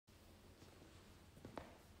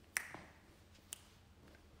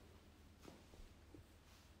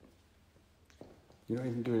You're not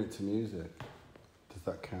even doing it to music. Does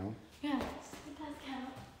that count? Yes, it does count.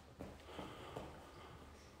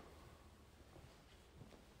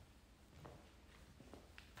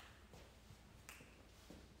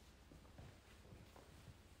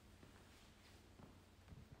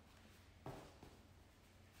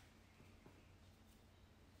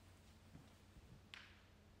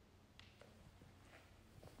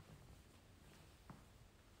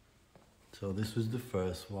 So this was the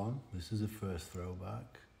first one. This is the first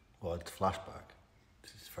throwback. Well, it's flashback.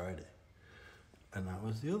 This is Friday. And that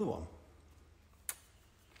was the other one.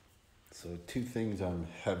 So two things I'm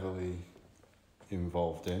heavily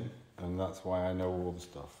involved in, and that's why I know all the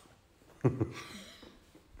stuff.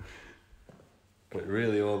 But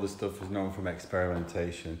really all the stuff is known from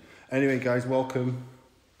experimentation. Anyway, guys, welcome.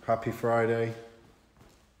 Happy Friday.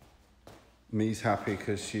 Me's happy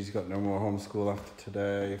because she's got no more homeschool after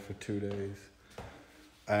today for 2 days.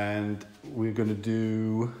 And we're going to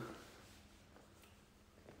do...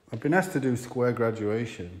 I've been asked to do square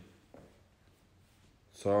graduation.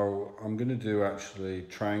 So I'm going to do actually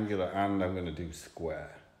triangular and I'm going to do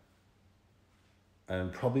square.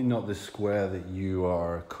 And probably not the square that you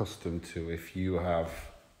are accustomed to if you have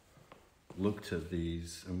looked at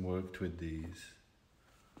these and worked with these.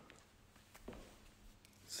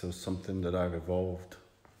 So something that I've evolved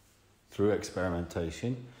through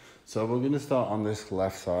experimentation. So we're going to start on this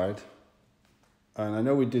left side. And I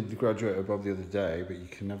know we did the graduate above the other day, but you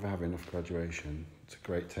can never have enough graduation. It's a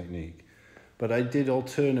great technique. But I did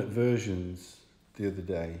alternate versions the other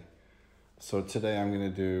day. So today I'm going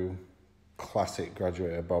to do classic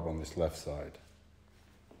graduate bob on this left side.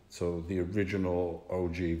 So the original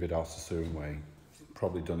OG Vidal Sassoon way,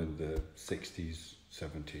 probably done in the 60s,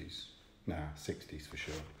 70s. Nah, 60s for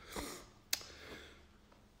sure.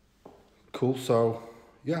 Cool, so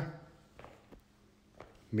yeah.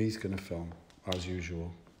 Me's gonna film, as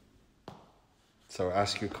usual. So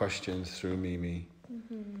ask your questions through Mimi.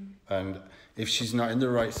 And if she's not in the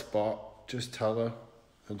right spot, just tell her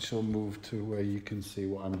and she'll move to where you can see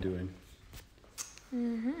what I'm doing.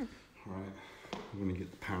 Right, I'm gonna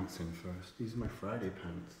get the pants in first. These are my Friday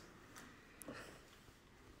pants.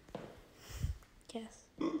 Yes.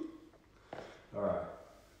 All right.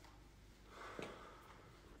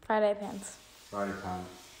 Friday pants. Friday pants.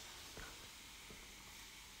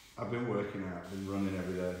 I've been working out, been running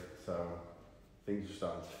every day, so things are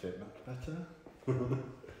starting to fit much better.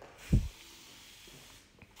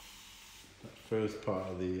 That first part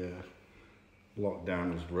of the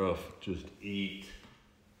lockdown was rough. Just eat.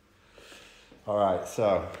 All right,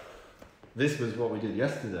 so this was what we did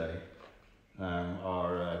yesterday.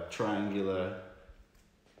 Our triangular,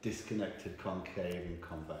 disconnected concave and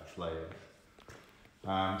convex layers.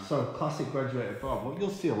 So classic graduated bob, what you'll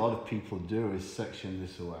see a lot of people do is section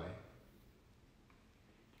this away.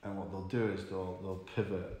 And what they'll do is they'll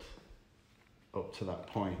pivot up to that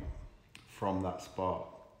point from that spot.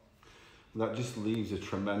 That just leaves a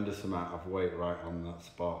tremendous amount of weight right on that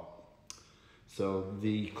spot. So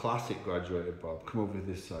the classic graduated bob, come over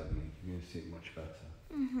this side, me, you're gonna see it much better,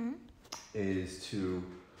 is to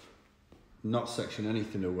not section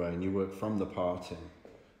anything away, and you work from the parting,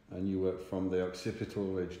 and you work from the occipital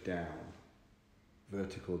ridge down,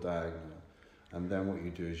 vertical diagonal, and then what you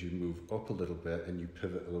do is you move up a little bit and you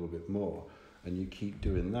pivot a little bit more, and you keep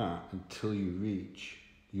doing that until you reach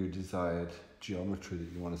your desired geometry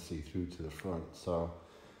that you want to see through to the front. So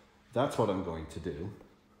that's what I'm going to do.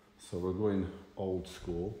 So we're going old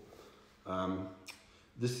school.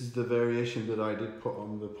 This is the variation that I did put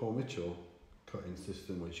on the Paul Mitchell cutting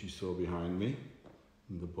system, which you saw behind me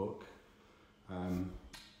in the book.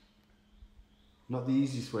 Not the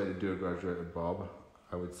easiest way to do a graduated bob,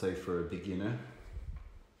 I would say, for a beginner,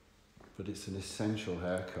 but it's an essential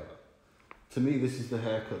haircut. To me, this is the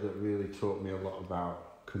haircut that really taught me a lot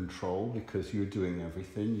about control, because you're doing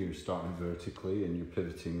everything. You're starting vertically and you're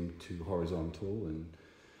pivoting to horizontal, and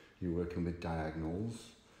you're working with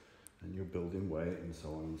diagonals, and you're building weight and so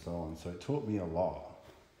on and so on. So it taught me a lot.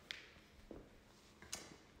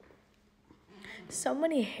 So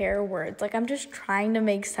many hair words. Like, I'm just trying to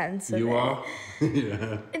make sense of it. You are?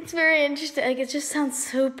 Yeah. It's very interesting. Like, it just sounds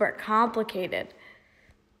super complicated.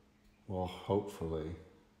 Well, hopefully,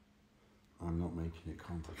 I'm not making it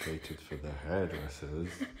complicated for the hairdressers.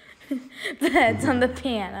 The head's on the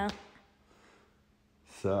piano.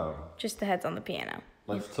 So, Just the head's on the piano.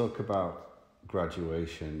 let's talk about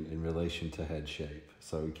graduation in relation to head shape.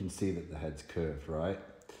 So you can see that the head's curved, right?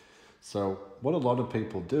 So what a lot of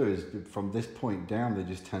people do is from this point down, they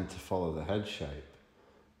just tend to follow the head shape,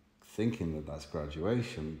 thinking that that's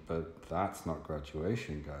graduation, but that's not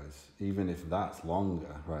graduation, guys. Even if that's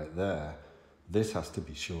longer right there, This has to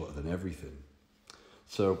be shorter than everything.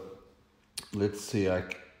 So let's see,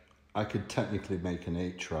 I could technically make an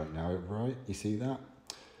H right now, right? You see that?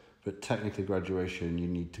 But technically graduation, you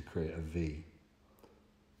need to create a V.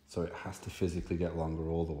 So it has to physically get longer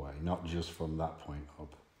all the way, not just from that point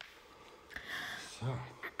up. So.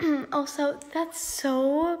 Also, that's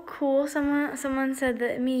so cool. Someone said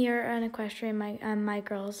that me, you're an equestrian. My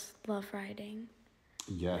girls love riding.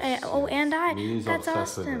 Yes. And I. Mia's That's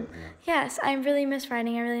obsessed with awesome. it, yeah. Yes, I really miss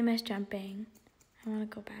riding. I really miss jumping. I want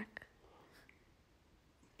to go back.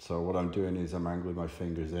 So what I'm doing is I'm angling my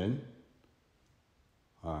fingers in.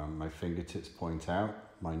 My fingertips point out.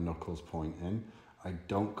 My knuckles point in. I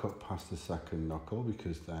don't cut past the second knuckle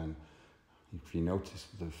because then, if you notice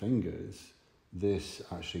the fingers, this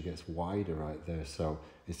actually gets wider right there. So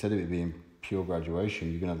instead of it being pure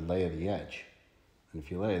graduation, you're going to layer the edge. And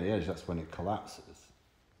if you layer the edge, that's when it collapses.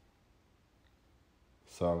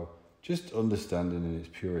 So just understanding in its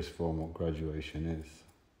purest form what graduation is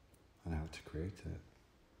and how to create it.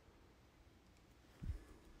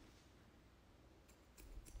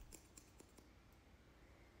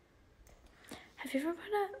 Have you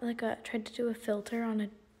ever tried to do a filter on a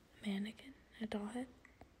mannequin, a doll head?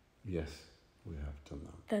 Yes, we have done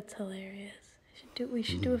that. That's hilarious. We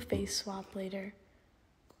should do a face swap later.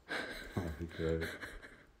 That'd be great.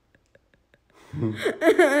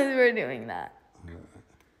 We're doing that.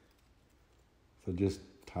 So just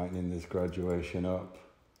tightening this graduation up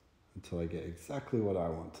until I get exactly what I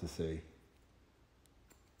want to see.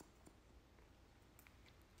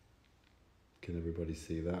 Can everybody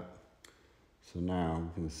see that? So now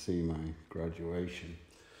I'm going to see my graduation.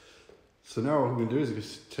 So now what I'm going to do is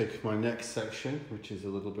just take my next section, which is a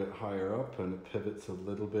little bit higher up and it pivots a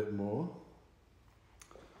little bit more.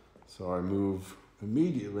 So I move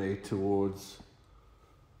immediately towards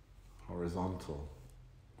horizontal.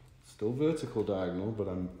 Still vertical diagonal, but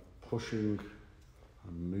I'm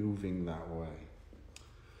moving that way.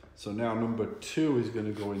 So now number 2 is going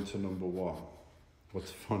to go into number 1.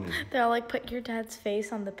 What's funny? They're all like, put your dad's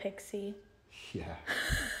face on the pixie. Yeah.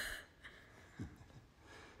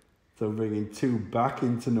 So bringing 2 back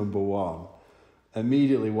into number 1.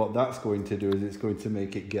 Immediately what that's going to do is it's going to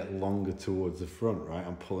make it get longer towards the front, right?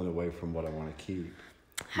 I'm pulling away from what I want to keep.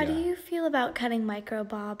 How do you feel about cutting micro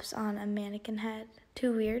bobs on a mannequin head?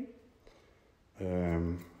 Too weird?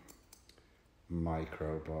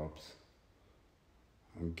 Micro bobs.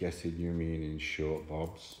 I'm guessing you mean in short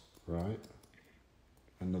bobs, right?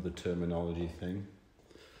 Another terminology thing.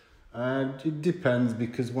 It depends,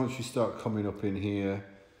 because once you start coming up in here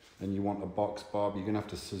and you want a box bob, you're going to have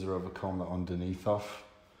to scissor over comb that underneath off,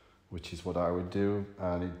 which is what I would do.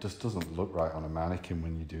 And it just doesn't look right on a mannequin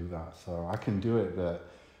when you do that. So I can do it, but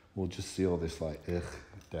we'll just see all this like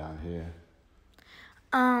down here.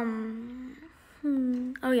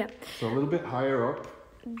 Oh yeah. So a little bit higher up.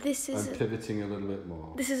 This is pivoting a little bit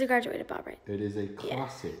more. This is a graduated bob, right? It is a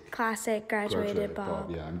classic. Yeah. Classic graduated bob.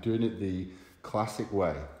 Yeah, I'm doing it the classic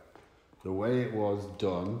way. The way it was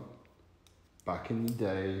done back in the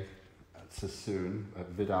day at Sassoon, at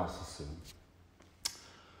Vidal Sassoon.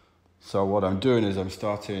 So what I'm doing is I'm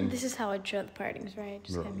starting... This is how I drew the partings, right?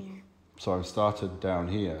 Just come here. So I've started down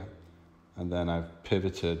here, and then I've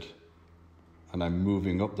pivoted, and I'm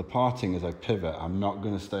moving up the parting as I pivot. I'm not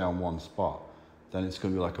going to stay on one spot. Then it's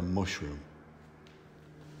going to be like a mushroom.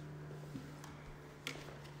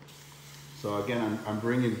 So again, I'm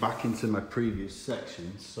bringing back into my previous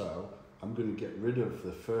section, so I'm going to get rid of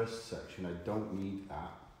the first section. I don't need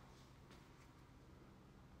that.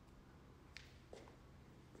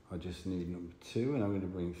 I just need number 2, and I'm going to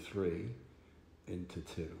bring 3 into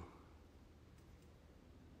 2.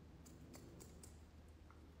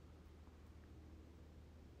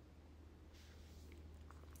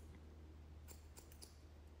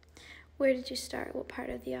 Where did you start? What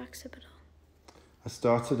part of the occipital? I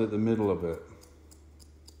started at the middle of it.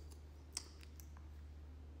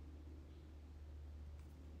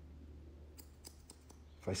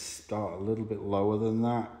 If I start a little bit lower than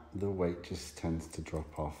that, the weight just tends to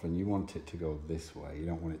drop off, and you want it to go this way. You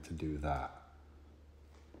don't want it to do that.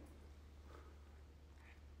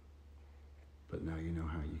 But now you know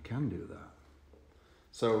how you can do that.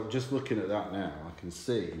 So just looking at that now, I can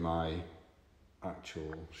see my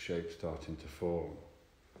actual shape starting to form.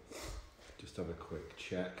 Just have a quick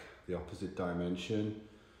check the opposite dimension,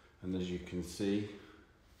 and as you can see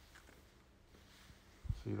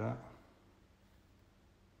that?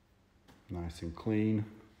 Nice and clean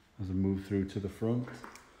as I move through to the front.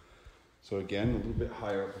 So again, a little bit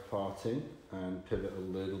higher up the parting and pivot a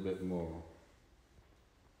little bit more.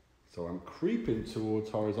 So I'm creeping towards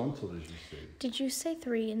horizontal, as you see. Did you say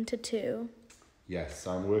 3 into 2? Yes,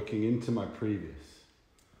 I'm working into my previous.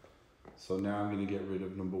 So now I'm going to get rid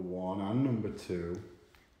of number 1 and number 2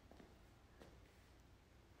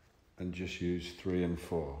 and just use 3 and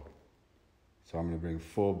 4. So I'm going to bring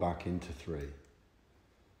 4 back into 3.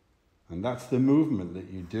 And that's the movement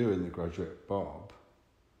that you do in the graduate bob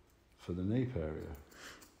for the nape area.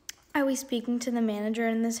 Are we speaking to the manager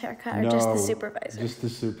in this haircut or No, just the supervisor? Just the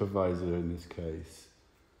supervisor in this case.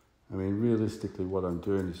 I mean, realistically, what I'm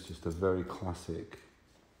doing is just a very classic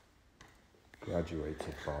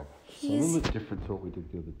graduated bob. So a little bit different to what we did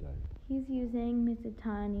the other day. He's using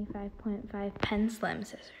Mizutani 5.5 pen slim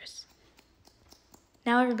scissors.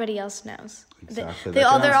 Now everybody else knows. Exactly. They're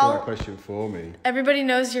all that question for me. Everybody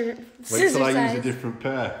knows your scissor Wait till I size. use a different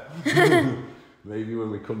pair. Maybe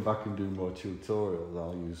when we come back and do more tutorials,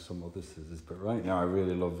 I'll use some other scissors. But right now, I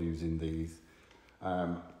really love using these.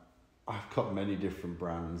 I've got many different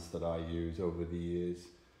brands that I use over the years.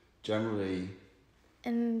 Generally,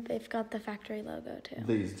 and they've got the factory logo too.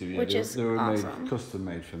 These do, yeah. Which is they were awesome. made, custom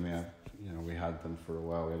made for me. We had them for a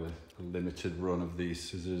while. We had a limited run of these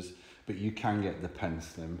scissors, but you can get the pen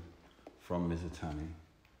slim from Mizutani,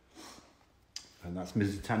 and that's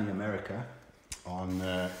Mizutani America on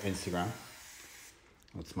Instagram.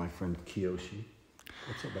 That's my friend Kiyoshi.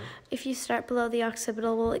 What's up, babe? If you start below the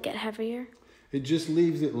occipital, will it get heavier? It just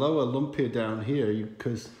leaves it lower, lumpier down here,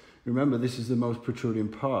 because remember, this is the most protruding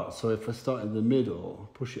part. So if I start in the middle,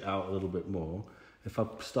 push it out a little bit more. If I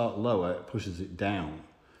start lower, it pushes it down.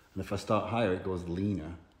 And if I start higher, it goes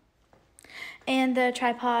leaner. And the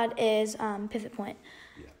tripod is pivot point.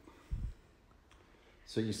 Yeah.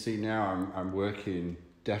 So you see now I'm working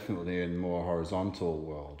definitely in more horizontal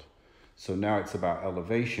world. So now it's about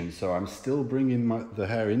elevation. So I'm still bringing the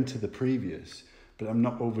hair into the previous, but I'm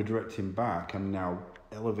not over directing back. I'm now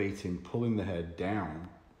elevating, pulling the hair down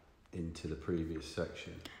into the previous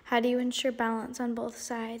section. How do you ensure balance on both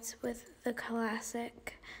sides with the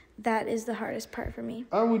classic? That is the hardest part for me.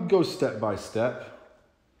 I would go step by step.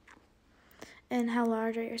 And how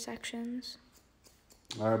large are your sections?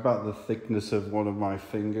 About the thickness of one of my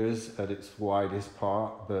fingers at its widest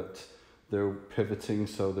part, but they're pivoting,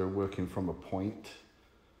 so they're working from a point.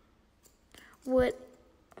 What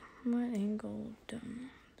angle do?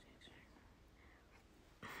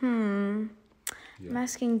 Yeah. I'm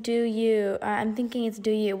asking, do you? I'm thinking it's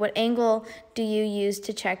do you. What angle do you use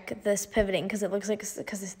to check this pivoting? Because it looks like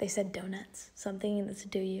because they said donuts. So I'm thinking it's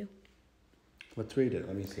do you. Let's read it.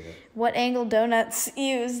 Let me see it. What angle donuts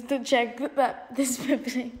use to check this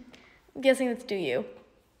pivoting? I'm guessing it's do you.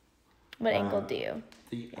 What angle do you?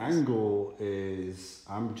 The angle is,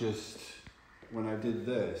 when I did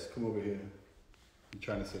this, come over here. I'm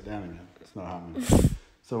trying to sit down again. It's not happening.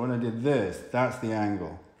 So when I did this, that's the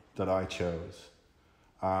angle that I chose.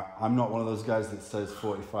 I'm not one of those guys that says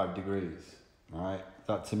 45 degrees, all right?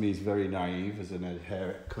 That to me is very naive as a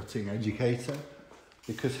hair cutting educator,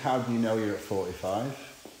 because how do you know you're at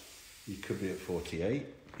 45? You could be at 48,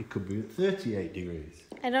 you could be at 38 degrees.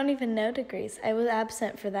 I don't even know degrees. I was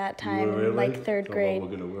absent for that time in like third So, grade.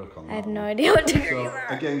 well, we're going to work on that. I have no idea what degrees So are.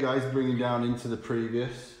 again, guys, bringing down into the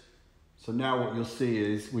previous. So now what you'll see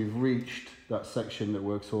is we've reached that section that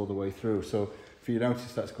works all the way through. So if you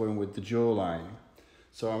notice, that's going with the jawline.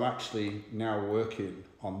 So I'm actually now working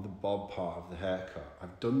on the bob part of the haircut.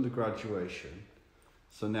 I've done the graduation.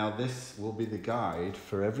 So now this will be the guide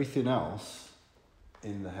for everything else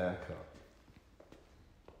in the haircut.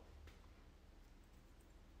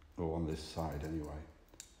 Or on this side anyway.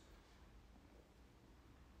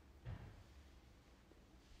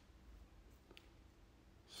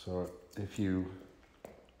 So if you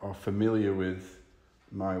are familiar with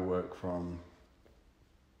my work from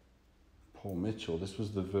Paul Mitchell, this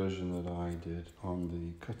was the version that I did on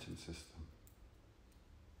the cutting system.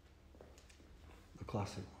 The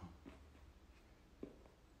classic one.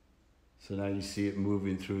 So now you see it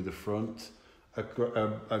moving through the front. A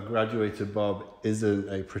graduated bob isn't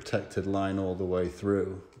a protected line all the way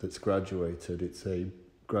through that's graduated. It's a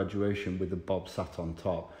graduation with the bob sat on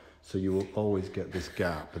top. So you will always get this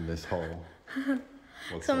gap and this hole.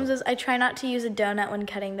 Someone says, I try not to use a donut when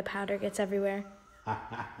cutting. The powder gets everywhere.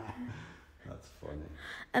 That's funny.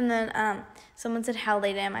 And then someone said, how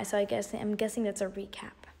late am I? So I'm guessing that's a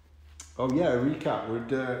recap. Oh yeah, a recap.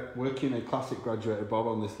 We're working a classic graduated bob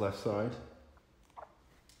on this left side.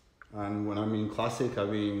 And when I mean classic, I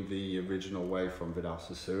mean the original way from Vidal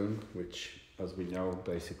Sassoon, which, as we know,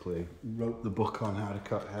 basically wrote the book on how to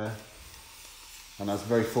cut hair. And I was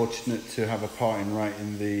very fortunate to have a part in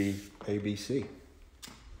writing the ABC.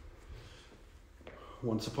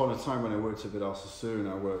 Once upon a time when I worked at Vidal Sassoon,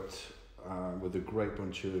 I worked with a great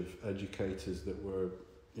bunch of educators that were,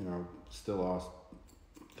 still are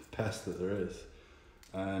pest that there is.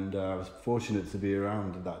 And I was fortunate to be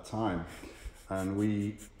around at that time. And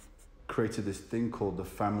we created this thing called the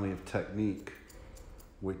Family of Technique,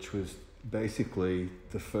 which was basically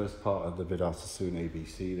the first part of the Vedanta Soon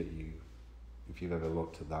ABC that if you've ever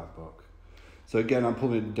looked at that book. So again, I'm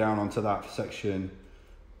pulling it down onto that section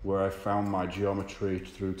where I found my geometry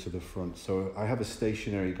through to the front. So I have a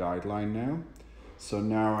stationary guideline now. So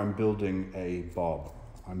now I'm building a bob.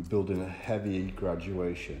 I'm building a heavy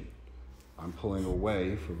graduation. I'm pulling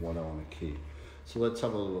away from what I want to keep. So let's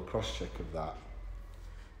have a little cross check of that.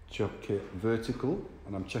 Chuck it vertical,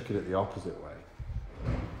 and I'm checking it the opposite way.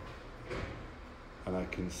 And I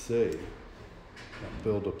can see that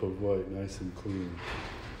build up of white nice and clean.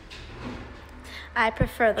 I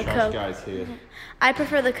prefer the Trash guys here. I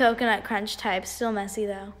prefer the coconut crunch type. Still messy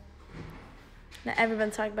though. Now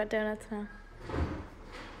everyone's talking about donuts now.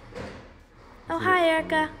 Oh, hi,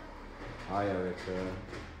 Erica. Hi, Erica.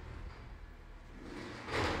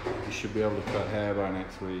 You should be able to cut hair by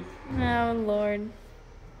next week. Oh, Lord.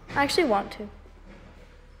 I actually want to.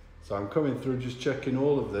 So I'm coming through just checking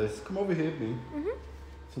all of this. Come over here, me.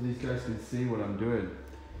 So these guys can see what I'm doing.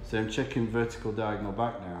 So I'm checking vertical diagonal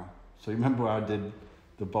back now. So you remember I did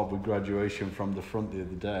the bob with graduation from the front the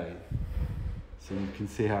other day? So you can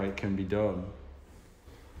see how it can be done.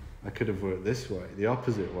 I could have worked this way, the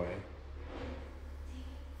opposite way.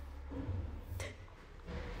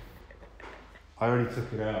 I already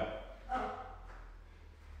took it out. Oh.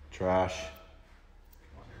 Trash.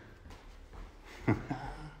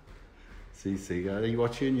 See, are you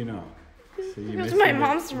watching? You're not. So you because my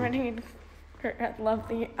mom's ready to love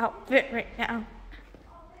the outfit right now.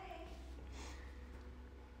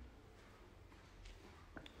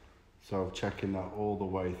 So checking that all the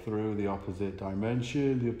way through, the opposite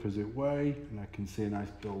dimension, the opposite way, and I can see a nice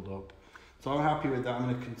build up. So I'm happy with that. I'm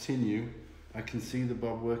going to continue. I can see the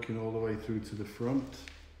bob working all the way through to the front.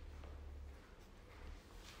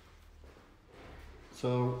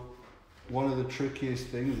 So one of the trickiest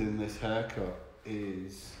things in this haircut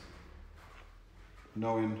is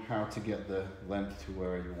knowing how to get the length to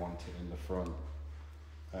where you want it in the front.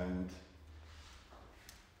 And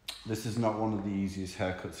this is not one of the easiest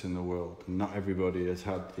haircuts in the world. And not everybody has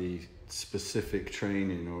had the specific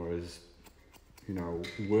training or has,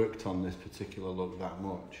 worked on this particular look that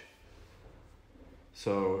much.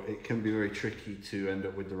 So it can be very tricky to end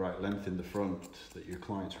up with the right length in the front that your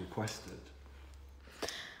clients requested.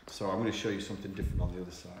 So I'm going to show you something different on the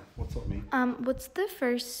other side. What's up, me? What's the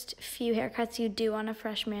first few haircuts you do on a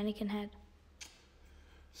fresh mannequin head?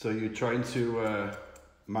 So you're trying to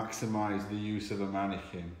maximize the use of a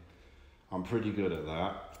mannequin. I'm pretty good at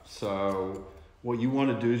that. So what you want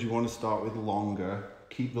to do is you want to start with longer,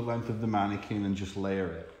 keep the length of the mannequin and just layer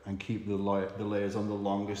it, and keep the layers on the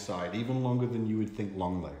longer side, even longer than you would think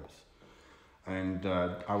long layers. And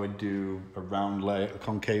I would do a round layer, a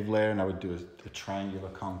concave layer, and I would do a triangular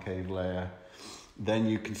concave layer. Then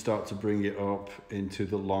you can start to bring it up into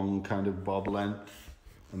the long kind of bob length,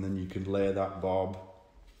 and then you could layer that bob.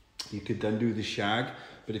 You could then do the shag,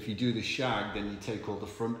 but if you do the shag, then you take all the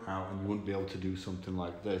front out and you wouldn't be able to do something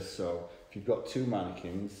like this. So if you've got two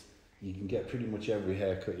mannequins, you can get pretty much every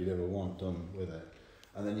haircut you'd ever want done with it.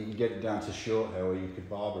 And then you can get it down to short hair, or you could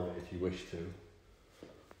barber it if you wish to.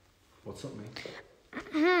 What's up,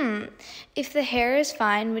 mate? If the hair is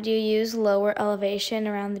fine, would you use lower elevation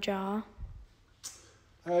around the jaw?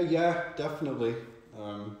 Yeah, definitely.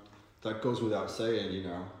 That goes without saying,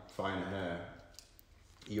 finer hair.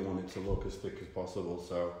 You want it to look as thick as possible,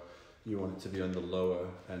 so you want it to be on the lower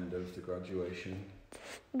end of the graduation.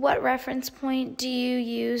 What reference point do you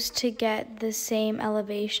use to get the same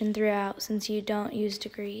elevation throughout, since you don't use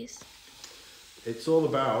degrees? It's all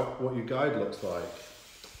about what your guide looks like.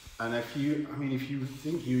 And if you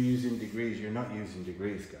think you're using degrees, you're not using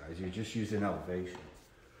degrees, guys. You're just using elevation.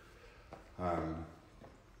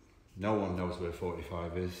 No one knows where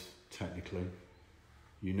 45 is, technically.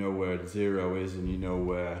 You know where 0 is and you know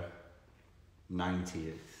where 90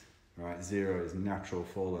 is, right? 0 is natural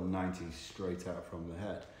fall and 90 is straight out from the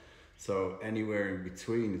head. So anywhere in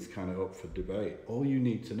between is kind of up for debate. All you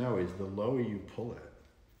need to know is the lower you pull it,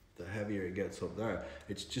 the heavier it gets up there.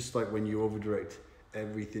 It's just like when you overdirect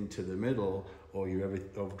everything to the middle, or you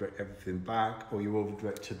overdirect everything back, or you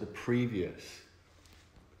overdirect to the previous.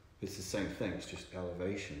 It's the same thing, it's just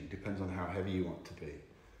elevation. It depends on how heavy you want to be.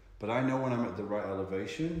 But I know when I'm at the right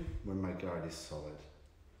elevation, when my guide is solid.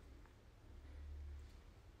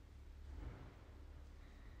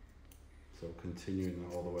 So continuing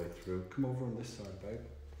that all the way through. Come over on this side, babe.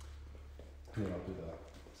 Here, I'll do that.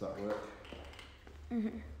 Does that work?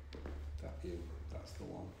 That view, that's the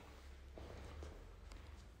one.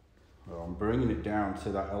 So I'm bringing it down to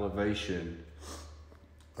that elevation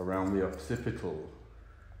around the occipital,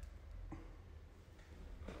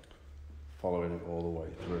 following it all the way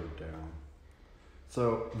through down.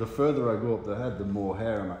 So the further I go up the head, the more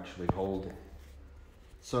hair I'm actually holding.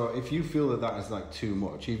 So if you feel that that is like too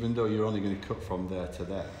much, even though you're only going to cut from there to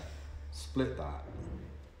there, split that.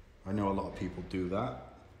 I know a lot of people do that.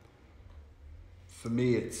 For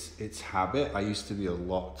me, it's habit. I used to be a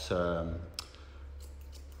lot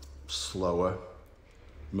slower,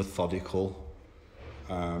 methodical.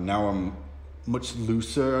 Now I'm much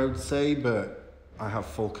looser, I would say, but I have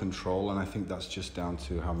full control, and I think that's just down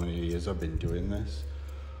to how many years I've been doing this.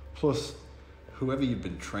 Plus, whoever you've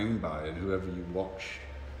been trained by and whoever you watch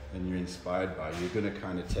and you're inspired by, you're going to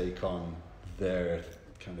kind of take on their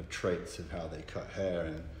kind of traits of how they cut hair.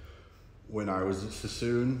 And when I was at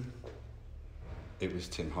Sassoon, it was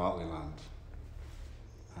Tim Hartleyland,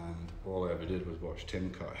 and all I ever did was watch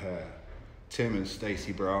Tim cut hair. Tim and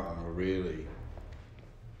Stacey Broughton were really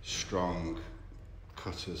strong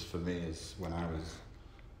cutters for me as when I was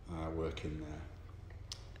working there.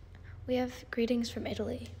 We have greetings from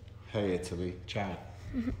Italy. Hey Italy, ciao.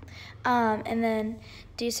 And then,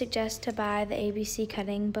 do you suggest to buy the ABC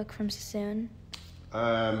cutting book from Sassoon?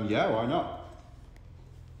 Yeah, why not?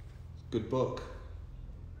 Good book.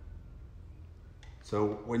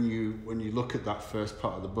 So when you look at that first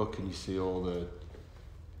part of the book and you see all the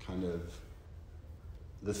kind of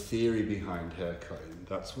the theory behind hair cutting,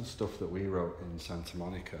 that's what stuff that we wrote in Santa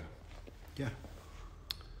Monica. Yeah.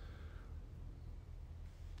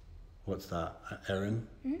 What's that, Erin?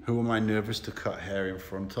 Mm-hmm. Who am I nervous to cut hair in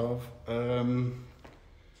front of?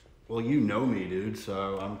 Well, you know me, dude,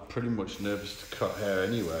 so I'm pretty much nervous to cut hair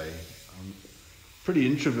anyway. I'm pretty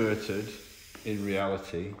introverted in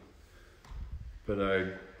reality, but I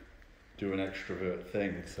do an extrovert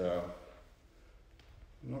thing, so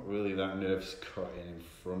I'm not really that nervous cutting in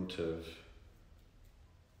front of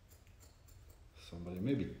somebody.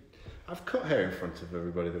 Maybe I've cut hair in front of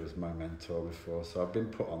everybody that was my mentor before, so I've been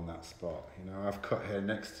put on that spot. You know, I've cut hair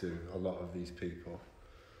next to a lot of these people.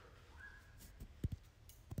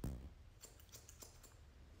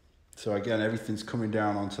 So again, everything's coming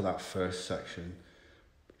down onto that first section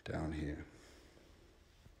down here.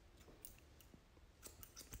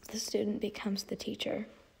 The student becomes the teacher.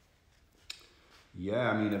 Yeah,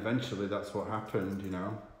 I mean, eventually that's what happened, you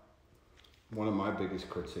know. One of my biggest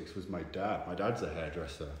critics was my dad. My dad's a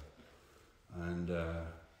hairdresser. And,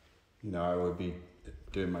 you know, I would be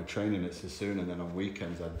doing my training at Sassoon, and then on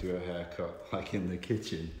weekends I'd do a haircut, like in the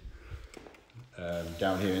kitchen,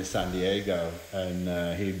 down here in San Diego.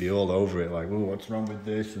 And he'd be all over it, like, oh, what's wrong with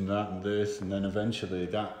this and that and this? And then eventually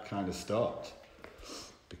that kind of stopped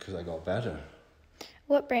because I got better.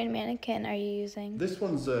 What brand mannequin are you using? This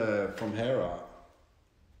one's from Hair Art.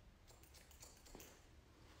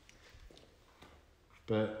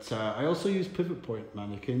 But I also use pivot point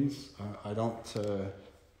mannequins. I don't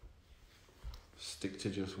stick to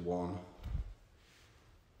just one.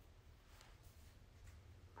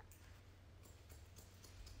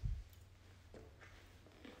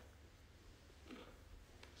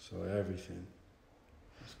 So everything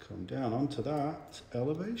has come down onto that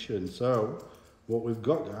elevation. So what we've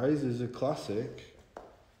got, guys, is a classic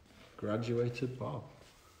graduated bob.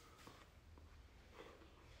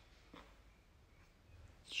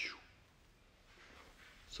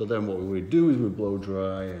 So then what we would do is we blow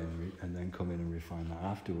dry and then come in and refine that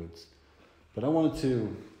afterwards. But I wanted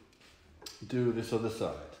to do this other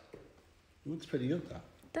side. It looks pretty good, that.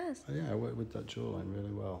 It does. Oh, yeah, I worked with that jawline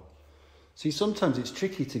really well. See, sometimes it's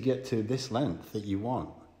tricky to get to this length that you want.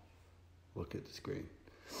 Look at the screen.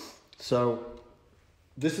 So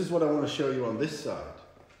this is what I want to show you on this side.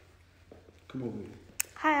 Come over here.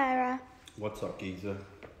 Hi, Ira. What's up, geezer?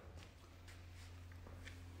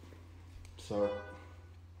 So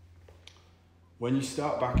when you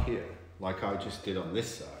start back here, like I just did on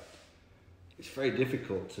this side, it's very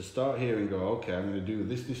difficult to start here and go, okay, I'm going to do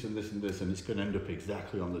this, this, and this, and this, and it's going to end up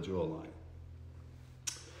exactly on the jawline.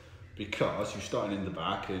 Because you're starting in the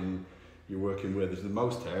back and you're working where there's the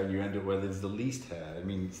most hair and you end up where there's the least hair. I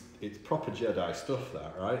mean, it's proper Jedi stuff,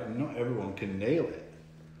 that, right? And not everyone can nail it.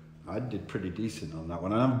 I did pretty decent on that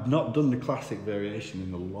one. And I've not done the classic variation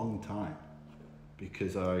in a long time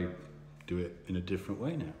because I do it in a different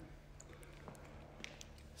way now.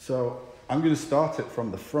 So I'm going to start it from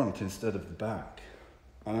the front instead of the back.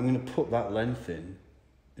 And I'm going to put that length in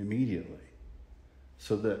immediately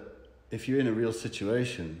so that if you're in a real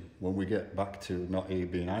situation, when we get back to not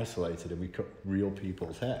being isolated and we cut real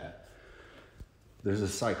people's hair, there's a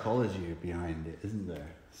psychology behind it, isn't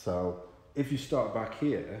there? So if you start back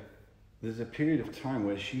here there's a period of time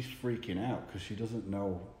where she's freaking out because she doesn't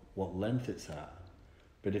know what length it's at.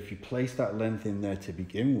 But if you place that length in there to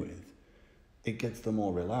begin with, it gets them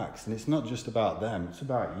all relaxed. And it's not just about them, it's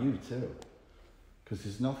about you too. Because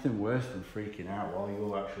there's nothing worse than freaking out while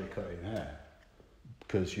you're actually cutting hair.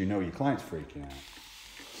 Because you know your client's freaking out.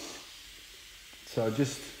 So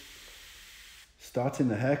just starting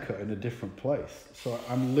the haircut in a different place. So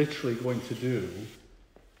I'm literally going to do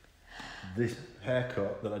this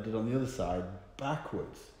haircut that I did on the other side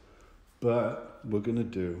backwards. But we're going to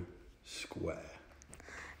do square.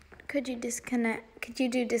 Could you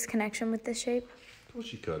do disconnection with this shape? Of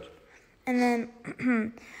course you could. And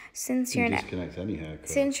then, since you're disconnect any haircut.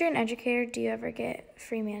 Since you're an educator, do you ever get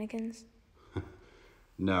free mannequins?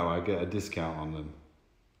 No, I get a discount on them.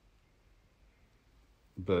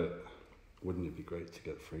 But wouldn't it be great to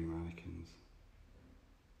get free mannequins?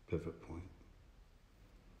 Pivot point.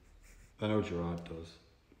 I know Gerard does.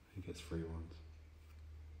 He gets free ones.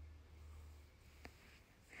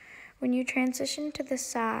 When you transitioned to the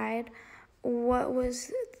side, what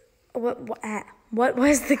was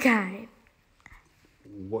the guide?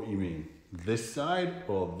 What you mean? This side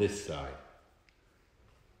or this side?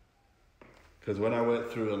 Because when I went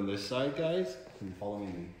through on this side, guys, can you follow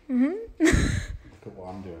me? Mm-hmm. Look at what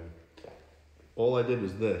I'm doing. All I did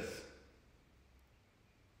was this.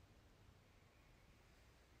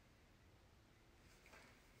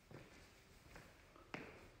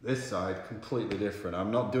 This side, completely different. I'm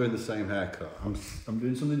not doing the same haircut. I'm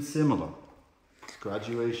doing something similar. It's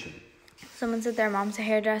graduation. Someone said their mom's a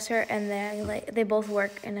hairdresser and they both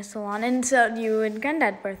work in a salon, and so you and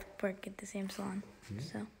Granddad both work at the same salon.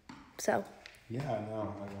 Mm-hmm. So. Yeah, I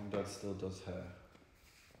know. My granddad still does hair.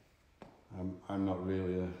 I'm not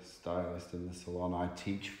really a stylist in the salon. I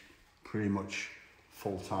teach pretty much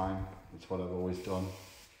full time. That's what I've always done.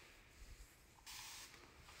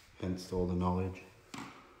 Hence all the knowledge.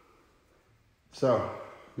 So,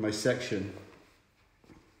 my section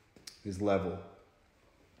is level.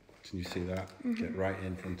 Can you see that? Mm-hmm. Get right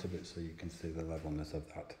in front of it so you can see the levelness of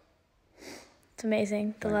that. It's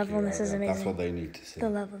amazing. The levelness is amazing. That's what they need to see. The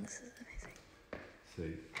levelness is amazing.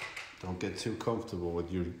 See, don't get too comfortable with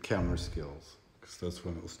your camera skills, because that's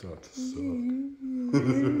when it'll start to suck.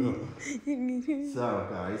 So,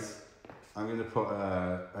 guys, I'm going to put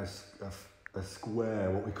a square,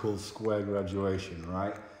 what we call square graduation,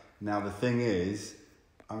 right? Now, the thing is,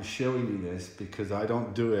 I'm showing you this because I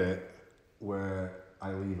don't do it where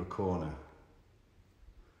I leave a corner.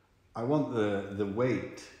 I want the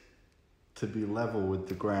weight to be level with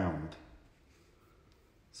the ground.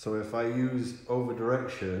 So if I use over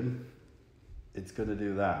direction, it's going to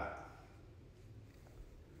do that.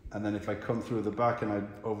 And then if I come through the back and I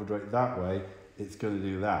over direct that way, it's going to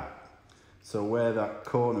do that. So where that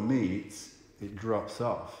corner meets, it drops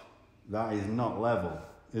off. That is not level,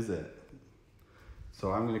 is it?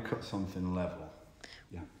 So I'm going to cut something level.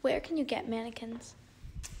 Yeah. Where can you get mannequins?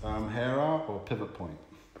 Hair Art or Pivot Point.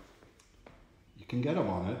 You can get them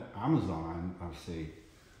on it. Amazon, I see.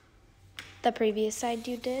 The previous side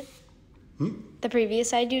you did? The previous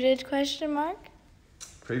side you did, question mark?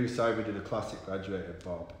 Previous side we did a classic graduated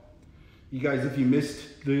bob. You guys, if you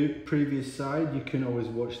missed the previous side, you can always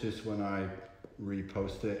watch this when I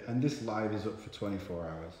repost it. And this live is up for 24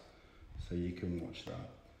 hours, so you can watch that.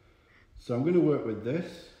 So I'm going to work with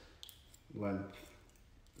this length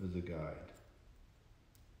as a guide.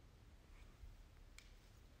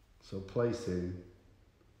 So placing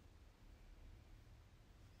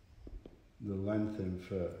the length in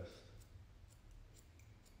first.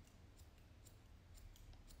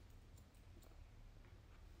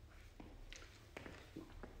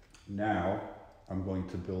 Now I'm going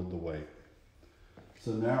to build the weight.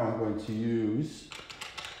 So now I'm going to use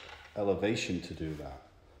elevation to do that.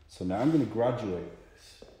 So now I'm going to graduate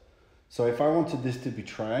this. So if I wanted this to be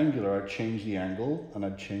triangular, I'd change the angle and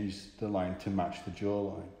I'd change the line to match the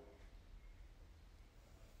jawline.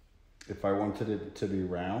 If I wanted it to be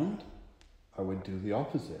round, I would do the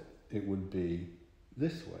opposite. It would be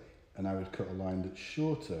this way. And I would cut a line that's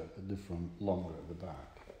shorter at the front, longer at the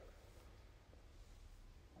back.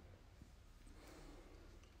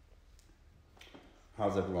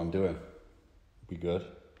 How's everyone doing? We good?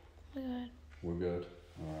 We're good. We're good.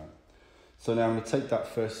 All right. So now I'm going to take that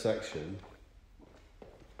first section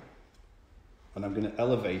and I'm going to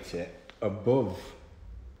elevate it above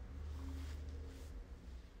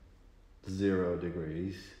 0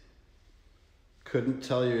 degrees. Couldn't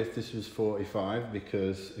tell you if this was 45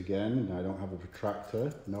 because, again, I don't have a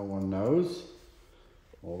protractor. No one knows.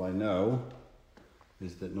 All I know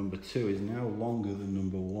is that number 2 is now longer than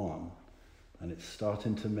number 1 and it's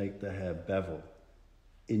starting to make the hair bevel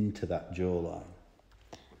into that jawline.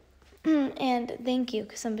 And thank you,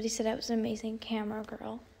 because somebody said I was an amazing camera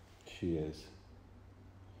girl. She is.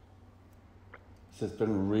 So it's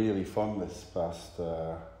been really fun this past,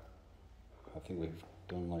 I think we've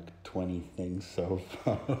done like 20 things so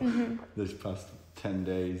far. This past 10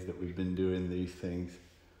 days that we've been doing these things.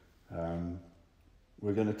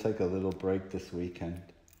 We're going to take a little break this weekend,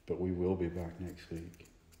 but we will be back next week.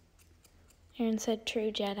 Aaron said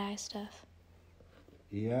true Jedi stuff.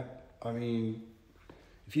 Yeah, I mean,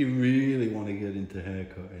 if you really want to get into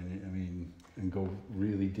haircutting, I mean, and go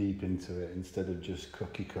really deep into it instead of just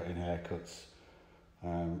cookie cutting haircuts,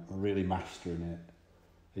 really mastering it,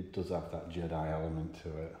 it does have that Jedi element to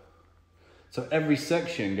it. So every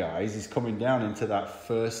section, guys, is coming down into that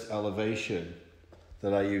first elevation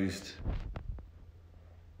that I used.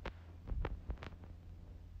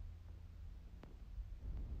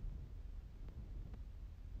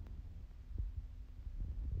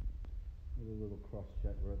 With a little cross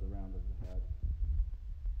check right at the round of the head.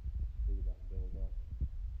 See that build up.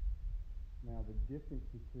 Now the difference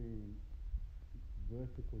between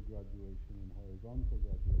vertical graduation and horizontal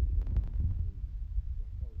graduation is the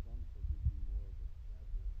horizontal gives you more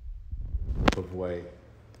of a of weight.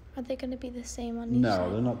 Are they going to be the same on each side?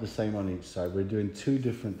 No, they're not the same on each side. We're doing two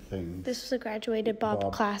different things. This was a graduated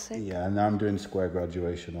Bob Classic. Yeah, and now I'm doing square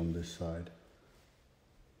graduation on this side.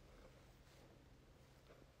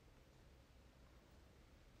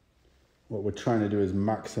 What we're trying to do is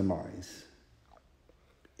maximize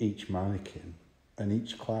each mannequin and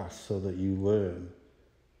each class so that you learn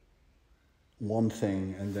one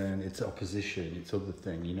thing and then its opposition, its other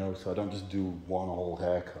thing, you know, so I don't just do one whole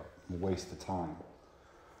haircut and waste the time.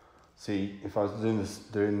 See, if I was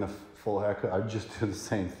doing the full haircut, I'd just do the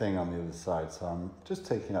same thing on the other side, so I'm just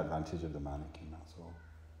taking advantage of the mannequin, that's all.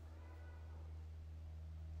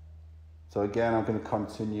 So again, I'm going to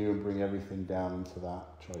continue and bring everything down into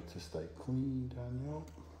that. Try to stay clean, Daniel.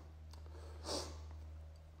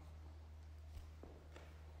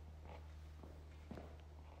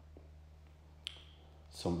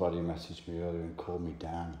 Somebody messaged me earlier and called me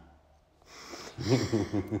Dan.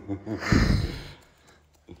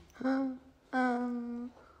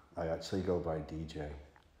 I actually go by DJ.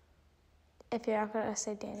 If you're not going to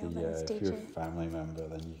say Daniel, then it's DJ. If you're a family member,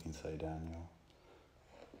 then you can say Daniel.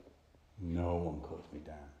 No one calls me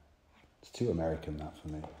Dan. It's too American, that, for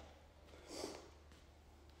me.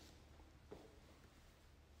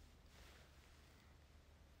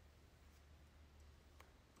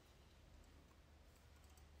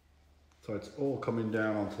 So it's all coming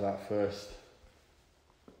down onto that first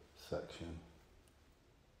section.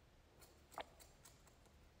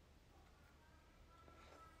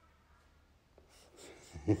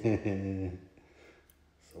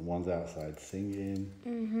 Someone's outside singing.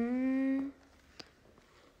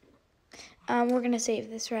 We're gonna save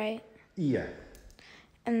this, right? Yeah.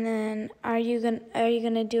 And then, are you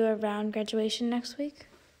gonna do a round graduation next week?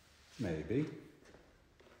 Maybe.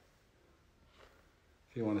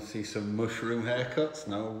 If you want to see some mushroom haircuts,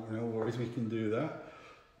 no worries, we can do that.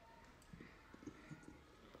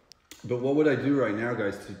 But what would I do right now,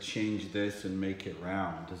 guys, to change this and make it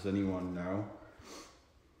round? Does anyone know?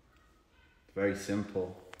 Very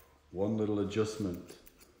simple. One little adjustment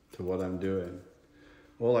to what I'm doing.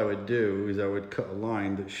 All I would do is I would cut a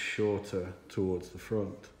line that's shorter towards the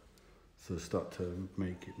front. So start to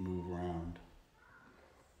make it move around.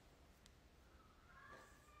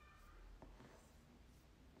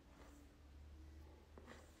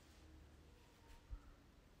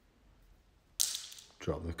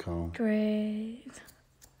 Drop the comb. Great.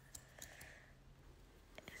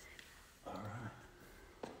 Alright.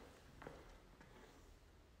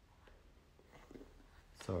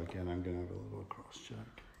 So again, I'm going to have a little cross check.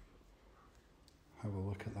 Have a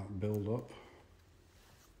look at that build up.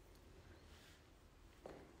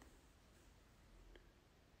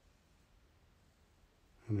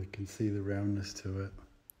 And I can see the roundness to it.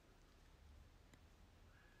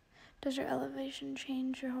 Does your elevation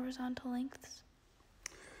change your horizontal lengths?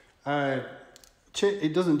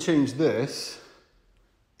 It doesn't change this,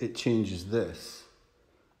 it changes this.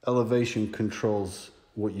 Elevation controls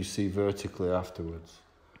what you see vertically afterwards.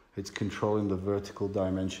 It's controlling the vertical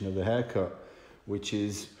dimension of the haircut, which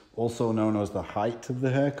is also known as the height of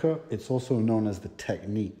the haircut. It's also known as the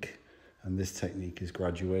technique, and this technique is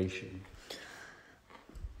graduation.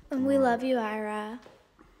 And we love you, Ira.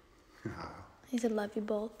 He said love you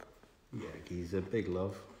both. Yeah, he's a big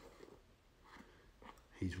love.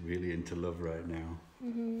 He's really into love right now.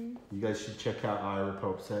 You guys should check out Ira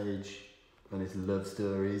Pope Sage and his love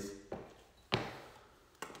stories.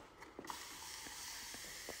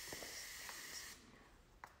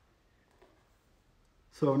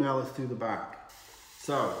 So now let's do the back.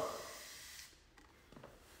 So,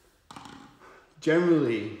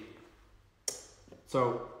 generally,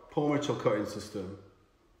 Paul Mitchell cutting system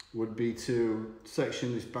would be to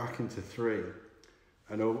section this back into 3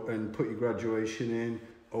 and put your graduation in,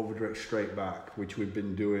 over direct straight back, which we've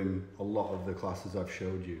been doing a lot of the classes I've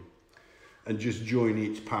showed you, and just join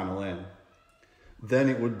each panel in. Then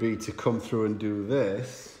it would be to come through and do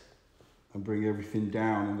this and bring everything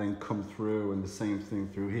down and then come through, and the same thing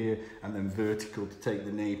through here, and then vertical to take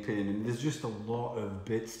the nape in, and there's just a lot of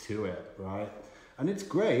bits to it, right? And it's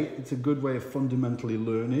great, it's a good way of fundamentally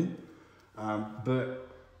learning, but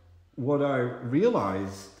what I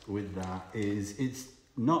realized with that is it's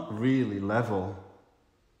not really level.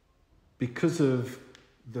 Because of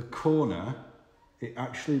the corner, it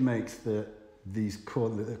actually makes the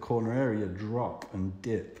corner area drop and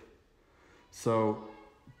dip. So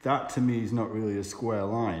that to me is not really a square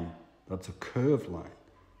line, that's a curved line.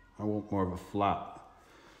 I want more of a flat.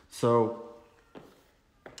 So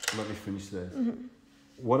let me finish this.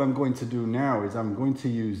 What I'm going to do now is I'm going to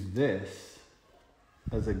use this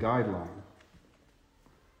as a guideline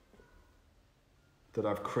that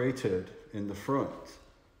I've created in the front.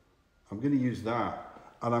 I'm going to use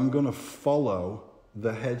that, and I'm going to follow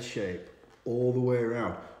the head shape all the way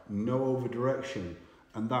around, no over direction,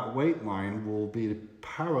 and that weight line will be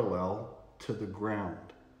parallel to the ground,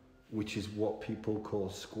 which is what people call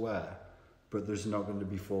square, but there's not going to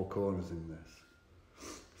be 4 corners in this.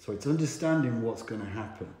 So it's understanding what's going to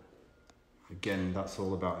happen. Again, that's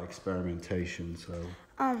all about experimentation. So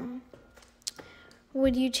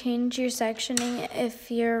would you change your sectioning if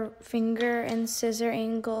your finger and scissor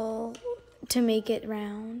angle to make it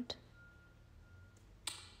round?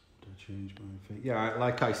 Would I change my finger? Yeah,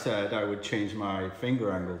 like I said, I would change my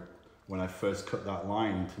finger angle when I first cut that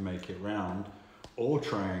line to make it round or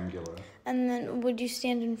triangular. And then would you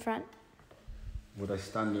stand in front? Would I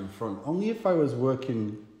stand in front? Only if I was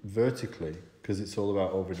working vertically, because it's all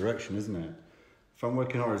about over direction, isn't it? If I'm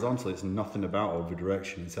working horizontally, it's nothing about over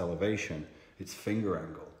direction, it's elevation. It's finger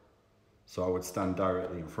angle. So I would stand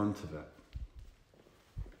directly in front of it.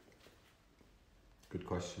 Good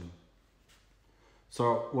question.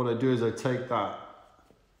 So what I do is I take that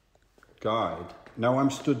guide. Now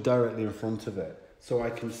I'm stood directly in front of it. So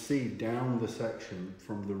I can see down the section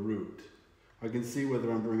from the root. I can see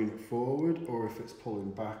whether I'm bringing it forward or if it's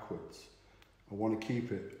pulling backwards. I want to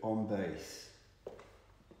keep it on base.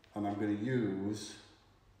 And I'm going to use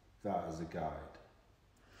that as a guide.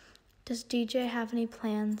 Does DJ have any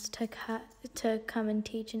plans to come and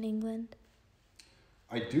teach in England?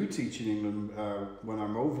 I do teach in England when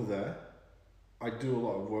I'm over there. I do a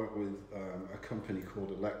lot of work with a company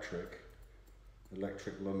called Electric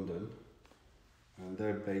London, and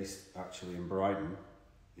they're based actually in Brighton,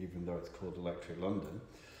 even though it's called Electric London.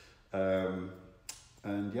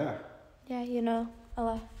 And yeah. Yeah, you know,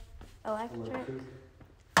 Electric.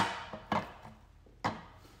 I'm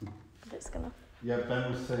just gonna. Yeah,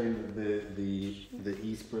 Ben was saying that the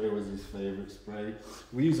e-spray was his favourite spray.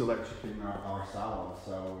 We use Electric in our salon,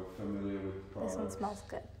 so we're familiar with the product. This one smells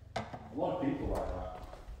good. A lot of people like that.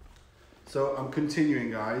 So I'm continuing,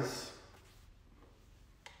 guys.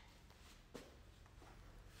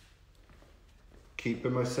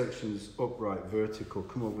 Keeping my sections upright, vertical.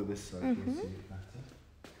 Come over this side, you'll see it better.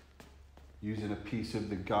 Using a piece of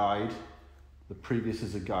the guide. The previous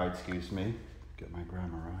is a guide, excuse me. Get my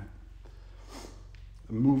grammar right.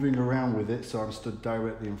 Moving around with it, so I'm stood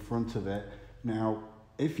directly in front of it. Now,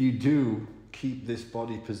 if you do keep this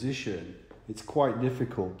body position, it's quite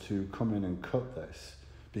difficult to come in and cut this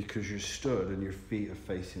because you're stood and your feet are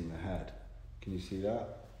facing the head. Can you see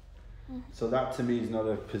that? So that to me is not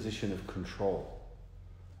a position of control.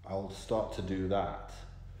 I'll start to do that.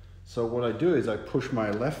 So what I do is I push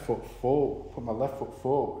my left foot forward, put my left foot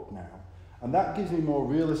forward now, and that gives me more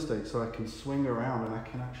real estate so I can swing around and I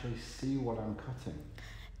can actually see what I'm cutting.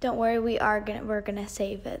 Don't worry, we're gonna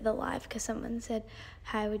save it, the live, because someone said,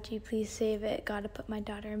 "Hi, would you please save it? Gotta put my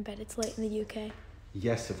daughter in bed. It's late in the UK."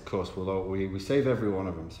 Yes, of course. We save every one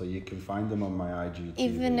of them, so you can find them on my IGTV.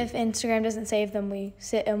 Even if Instagram doesn't save them, we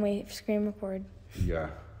sit and we screen record. Yeah.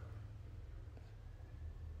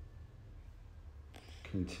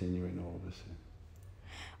 Continuing all this.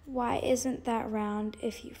 Why isn't that round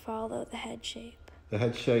if you follow the head shape? The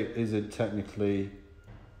head shape isn't technically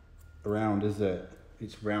round, is it?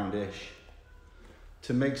 It's roundish.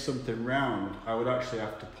 To make something round, I would actually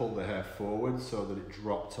have to pull the hair forward so that it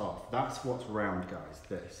dropped off. That's what's round, guys,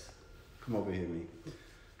 this. Come over here, me.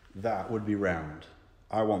 That would be round.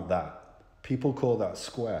 I want that. People call that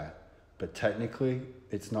square, but technically,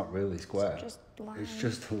 it's not really square. It's just line. It's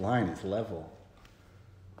just a line, it's level.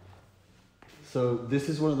 So this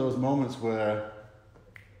is one of those moments where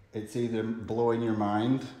it's either blowing your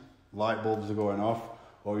mind, light bulbs are going off,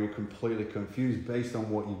 or you're completely confused based on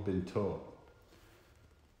what you've been taught.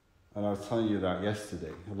 And I was telling you that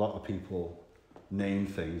yesterday. A lot of people name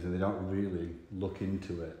things and they don't really look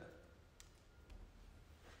into it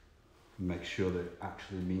and make sure that it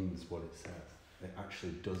actually means what it says. It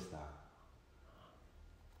actually does that.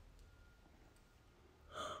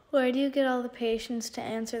 Where do you get all the patience to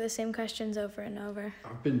answer the same questions over and over?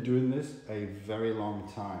 I've been doing this a very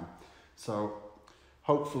long time. So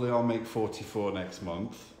hopefully I'll make 44 next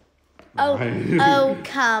month. Oh,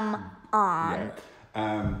 come on.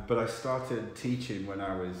 Yeah. But I started teaching when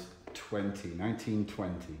I was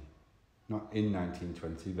 1920. Not in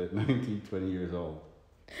 1920, but 20 years old.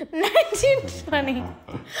 1920.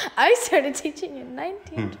 I started teaching in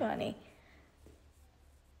 1920.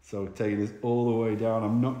 So taking this all the way down,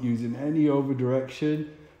 I'm not using any over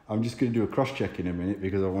direction. I'm just going to do a cross check in a minute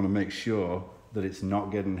because I want to make sure that it's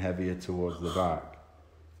not getting heavier towards the back.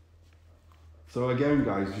 So again,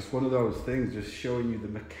 guys, just one of those things, just showing you the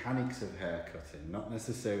mechanics of hair cutting, not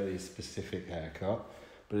necessarily a specific haircut,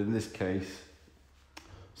 but in this case,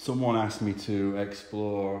 someone asked me to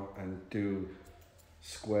explore and do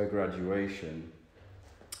square graduation,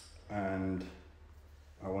 and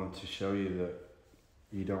I wanted to show you that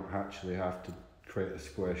you don't actually have to create a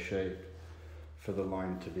square shape for the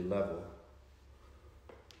line to be level,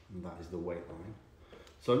 and that is the weight line.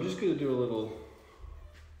 So I'm just going to do a little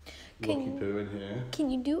looky poo in here. Can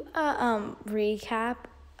you do a recap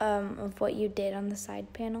of what you did on the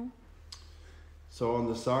side panel? So on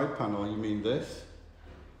the side panel, you mean this?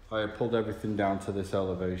 I pulled everything down to this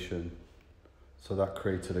elevation. So that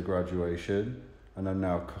created a graduation, and I'm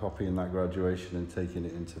now copying that graduation and taking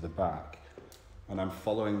it into the back. And I'm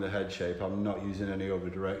following the head shape. I'm not using any over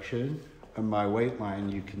direction. And my weight line,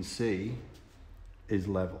 you can see, is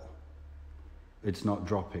level. It's not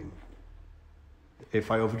dropping.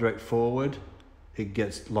 If I over direct forward, it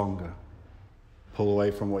gets longer. Pull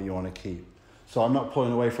away from what you want to keep. So I'm not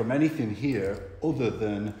pulling away from anything here other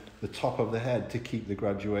than the top of the head to keep the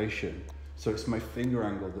graduation. So it's my finger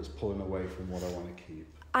angle that's pulling away from what I want to keep.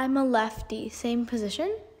 I'm a lefty. Same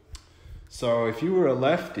position? So if you were a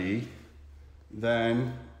lefty,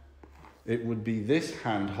 then it would be this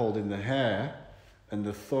hand holding the hair and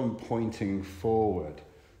the thumb pointing forward.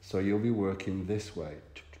 So you'll be working this way.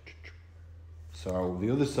 So the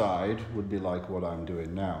other side would be like what I'm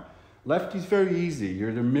doing now. Lefty's very easy.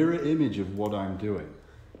 You're the mirror image of what I'm doing.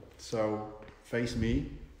 So face me.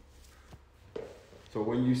 So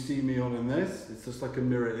when you see me on in this, it's just like a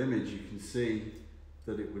mirror image. You can see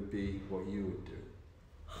that it would be what you would do.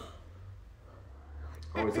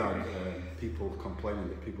 I always had people complaining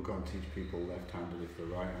that people can't teach people left-handed if they're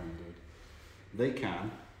right-handed. They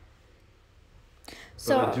can.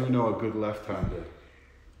 So, but I do know a good left-hander,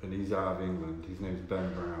 and he's out of England. His name's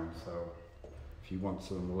Ben Brown. So if you want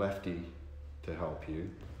some lefty to help you,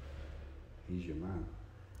 he's your man.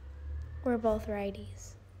 We're both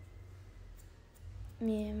righties.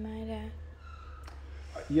 Me and my dad.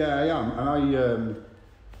 Yeah, I am, and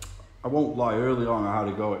I won't lie. Early on, I had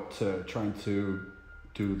to go at trying to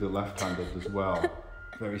do the left-handed as well.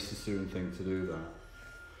 Very Sassoon thing to do that.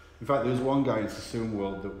 In fact, there was one guy in Sassoon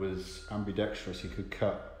world that was ambidextrous. He could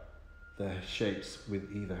cut the shapes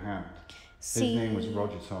with either hand. His name was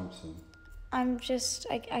Roger Thompson. I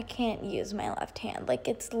can't use my left hand. Like,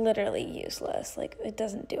 it's literally useless. Like, it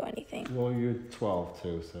doesn't do anything. Well, you're 12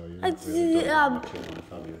 too, so you're not really done much in life,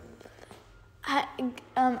 have you?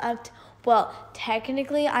 Well,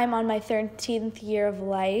 technically, I'm on my 13th year of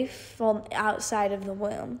life, well, outside of the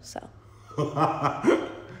womb, so.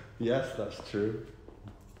 Yes, that's true.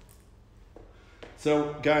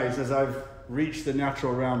 So, guys, as I've reached the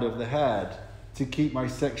natural round of the head, to keep my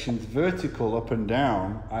sections vertical up and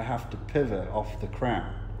down, I have to pivot off the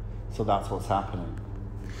crown. So that's what's happening.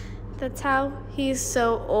 That's how he's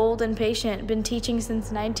so old and patient. Been teaching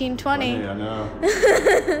since 1920. Funny, I know.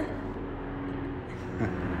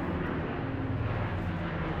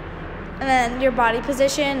 And then your body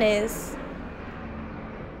position is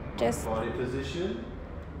just... Body position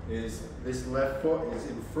is this left foot is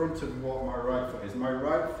in front of what my right foot is. My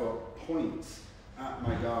right foot points at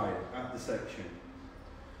my guide, at the section.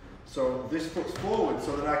 So this foot's forward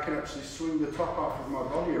so that I can actually swing the top half of my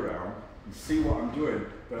body around and see what I'm doing,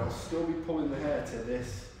 but I'll still be pulling the hair to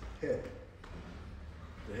this hip.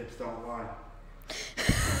 The hips don't lie.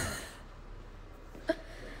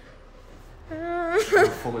 I'm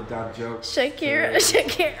full of dad jokes. Shakira.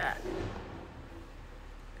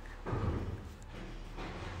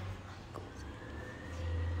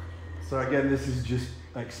 So again, this is just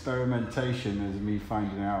experimentation is me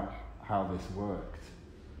finding out how this worked.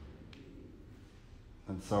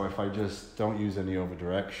 And so if I just don't use any over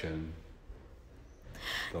direction,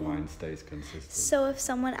 the line stays consistent. So if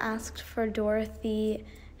someone asked for Dorothy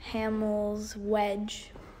Hamill's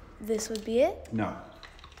wedge, this would be it? No.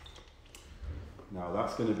 No,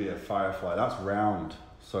 that's going to be a firefly. That's round,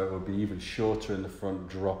 so it would be even shorter in the front,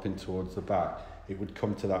 dropping towards the back. It would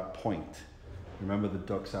come to that point. Remember the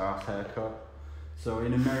duck's ass haircut? So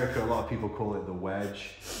in America, a lot of people call it the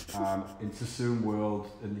wedge. In Sassoon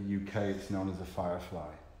world, in the UK, it's known as a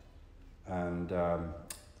firefly. And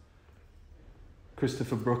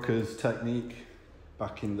Christopher Brooker's technique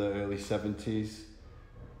back in the early 70s.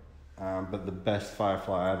 But the best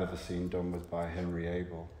firefly I've ever seen done was by Henry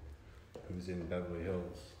Abel, who's in Beverly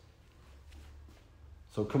Hills.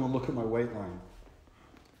 So come and look at my weight line.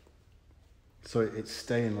 So it's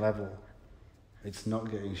staying level. It's not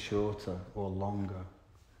getting shorter or longer.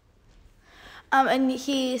 And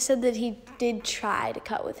he said that he did try to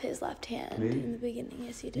cut with his left hand Me? in the beginning.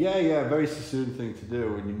 Yes, he did. Yeah, very Sassoon thing to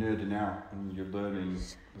do when you're nerding out and you're learning.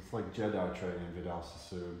 It's like Jedi training Vidal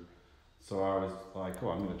Sassoon. So I was like,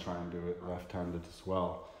 I'm going to try and do it left-handed as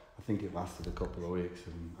well. I think it lasted a couple of weeks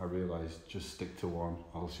and I realised just stick to one,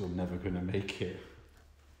 else you're never going to make it.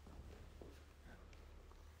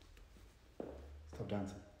 Stop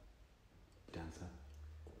dancing. Dancer.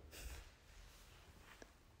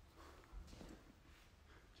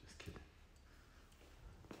 Just kidding.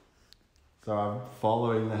 So I'm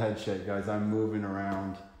following the head shake, guys. I'm moving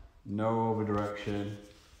around. No over direction.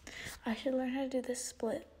 I should learn how to do the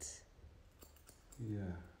splits. Yeah,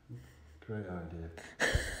 great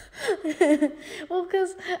idea. Well,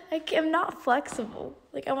 because I'm not flexible.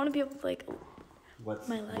 Like, I want to be able to, like, Let's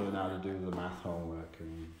my leg. learn how to do the math homework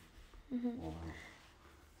and all that.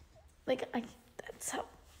 Like, that's how,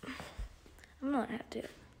 I'm gonna learn how to do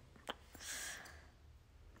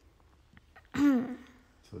it.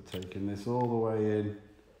 So taking this all the way in.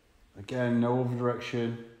 Again, no over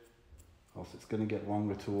direction, else it's going to get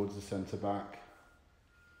longer towards the centre back.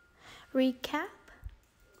 Recap.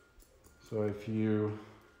 So if you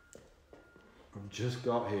have just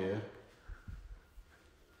got here,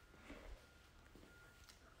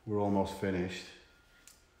 we're almost finished.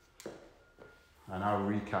 And I'll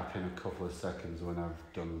recap in a couple of seconds when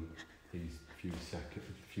I've done these few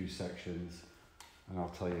sections, and I'll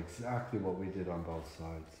tell you exactly what we did on both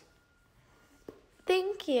sides.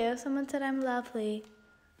 Thank you. Someone said I'm lovely.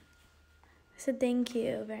 I said thank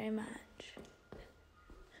you very much.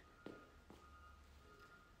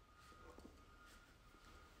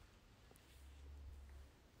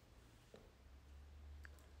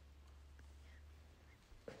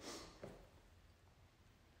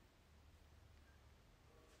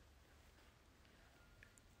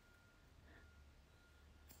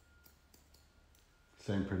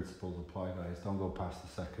 Same principles apply, guys. Don't go past the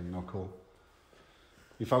second knuckle.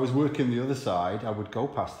 If I was working the other side, I would go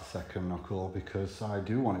past the second knuckle because I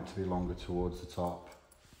do want it to be longer towards the top.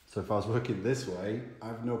 So if I was working this way, I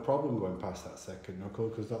have no problem going past that second knuckle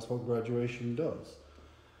because that's what graduation does.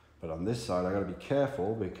 But on this side, I got to be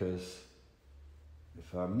careful because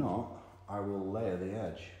if I'm not, I will layer the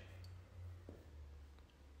edge.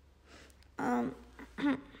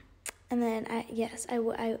 And then,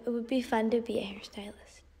 it would be fun to be a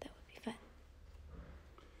hairstylist. That would be fun.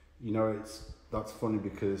 You know, that's funny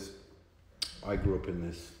because I grew up in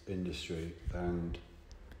this industry and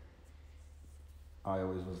I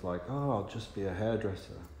always was like, I'll just be a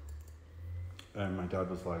hairdresser. And my dad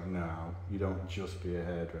was like, no, you don't just be a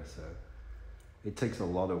hairdresser. It takes a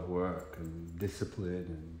lot of work and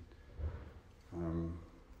discipline and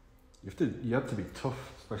you have to be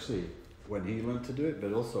tough, especially when he learned to do it,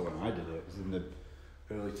 but also when I did it. It was in the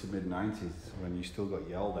early to mid 90s when you still got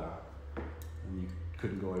yelled at and you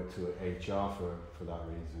couldn't go into HR for that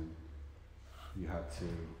reason. You had to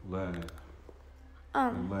learn it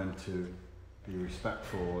and learn to be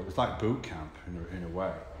respectful. It was like boot camp in a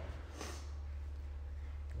way.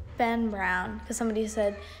 Ben Brown, because somebody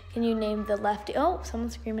said, can you name the lefty? Oh,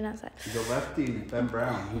 someone's screaming outside. The lefty, Ben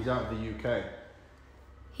Brown, he's out of the UK.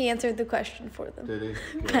 He answered the question for them. Did he?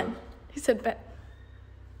 Good. Ben. He said Ben.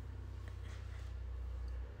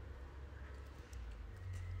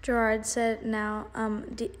 Gerard said now,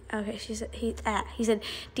 he said,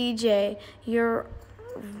 DJ, your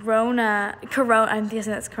Corona, I'm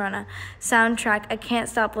guessing that's Corona, soundtrack, I can't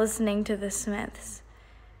stop listening to the Smiths.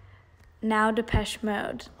 Now Depeche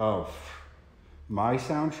Mode. Oh, my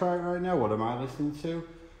soundtrack right now, what am I listening to?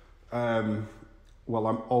 Well,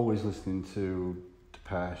 I'm always listening to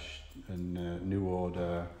Depeche and New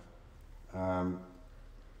Order.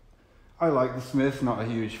 I like the Smiths, not a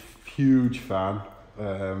huge fan.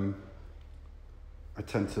 I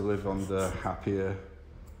tend to live on the happier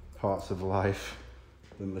parts of life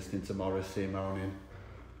than listening to Morrissey moaning.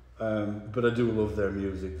 But I do love their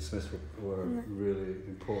music. The Smiths were a really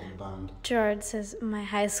important band. Gerard says, my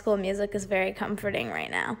high school music is very comforting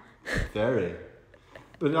right now. Very.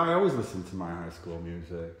 But I always listen to my high school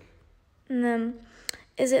music. And then,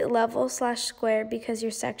 is it level/square because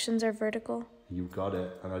your sections are vertical? You got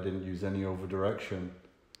it. And I didn't use any over direction.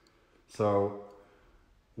 So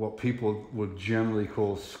what people would generally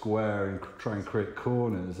call square and try and create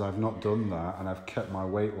corners, I've not done that, and I've kept my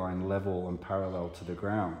weight line level and parallel to the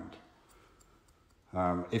ground.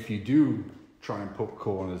 If you do try and put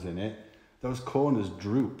corners in it, those corners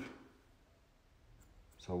droop.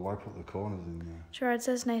 So why put the corners in there? Gerard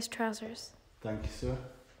says, nice trousers. Thank you, sir.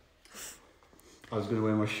 I was going to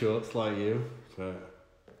wear my shorts like you, but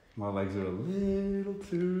my legs are a little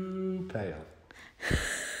too pale.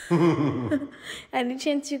 Any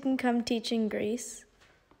chance you can come teach in Greece?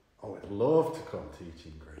 Oh, I'd love to come teach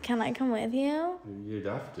in Greece. Can I come with you? You'd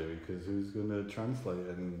have to, because who's going to translate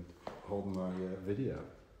and hold my video?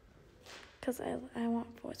 Because I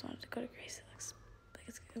always wanted to go to Greece. It looks like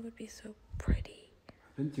it would be so pretty.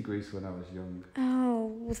 I've been to Greece when I was young.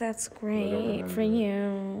 Oh, that's great for it. you.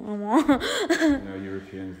 No,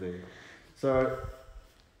 Europeans do. So,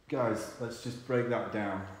 guys, let's just break that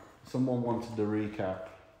down. Someone wanted the recap.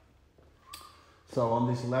 So on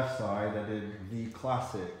this left side, I did the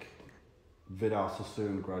classic Vidal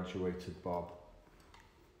Sassoon graduated bob.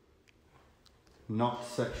 Not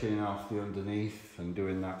sectioning off the underneath and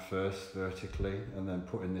doing that first vertically and then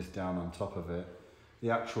putting this down on top of it. The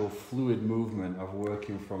actual fluid movement of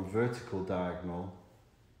working from vertical diagonal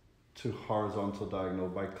to horizontal diagonal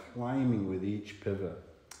by climbing with each pivot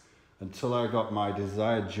until I got my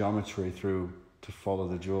desired geometry through to follow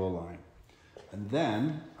the jawline. And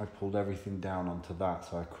then I pulled everything down onto that,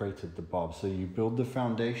 so I created the bob. So you build the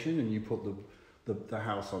foundation and you put the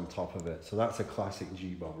house on top of it. So that's a classic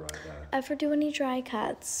G-bob right there. Ever do any dry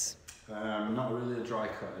cuts? Not really a dry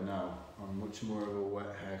cutter, no. I'm much more of a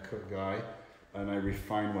wet haircut guy, and I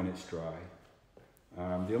refine when it's dry.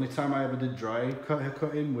 The only time I ever did dry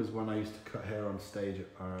haircutting was when I used to cut hair on stage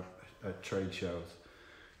at trade shows,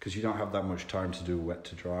 because you don't have that much time to do wet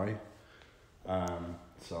to dry.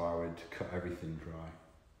 So I would cut everything dry.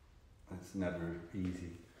 It's never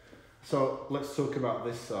easy. So let's talk about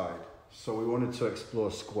this side. So we wanted to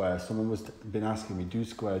explore square. Someone was been asking me, do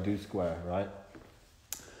square, right?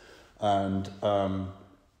 And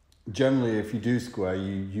generally, if you do square,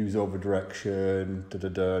 you use over direction, and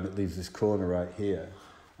it leaves this corner right here.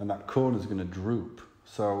 And that corner is going to droop.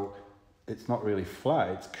 So it's not really flat,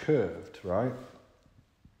 it's curved, right?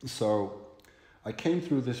 So I came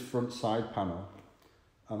through this front side panel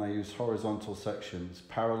and I used horizontal sections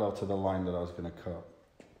parallel to the line that I was going to cut.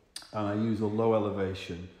 And I use a low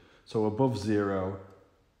elevation, so above 0,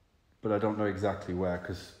 but I don't know exactly where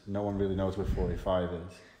because no one really knows where 45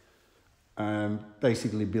 is.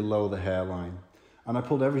 Basically below the hairline. And I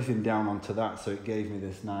pulled everything down onto that, so it gave me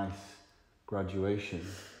this nice graduation.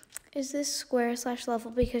 Is this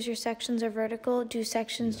square/level because your sections are vertical? Do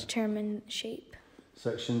sections determine shape?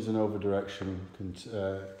 Sections and over direction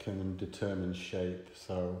can determine shape,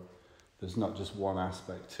 so there's not just one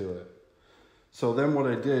aspect to it. So then what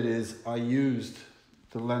I did is I used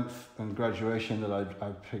the length and graduation that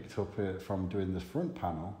I picked up from doing the front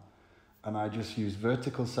panel, and I just used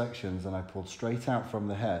vertical sections and I pulled straight out from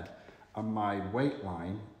the head, and my weight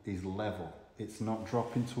line is level. It's not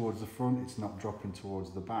dropping towards the front, it's not dropping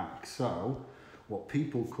towards the back. So what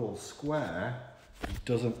people call square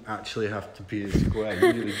doesn't actually have to be a square.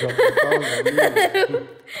 You really drop the phone.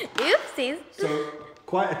 Oopsies. So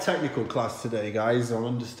quite a technical class today, guys, on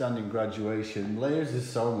understanding graduation. Layers is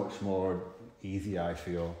so much more easy, I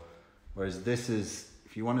feel. Whereas this is,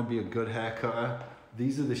 if you want to be a good hair cutter,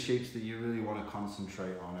 these are the shapes that you really want to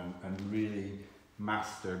concentrate on and really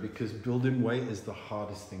master, because building weight is the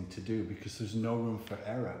hardest thing to do because there's no room for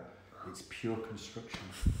error. It's pure construction.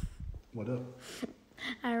 What up?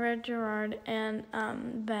 I read Gerard and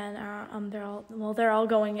Ben are they're all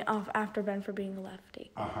going off after Ben for being a lefty.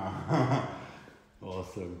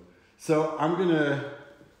 Awesome. So I'm gonna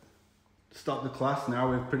stop the class now.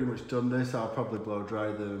 We've pretty much done this. I'll probably blow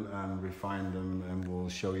dry them and refine them, and we'll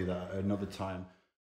show you that another time.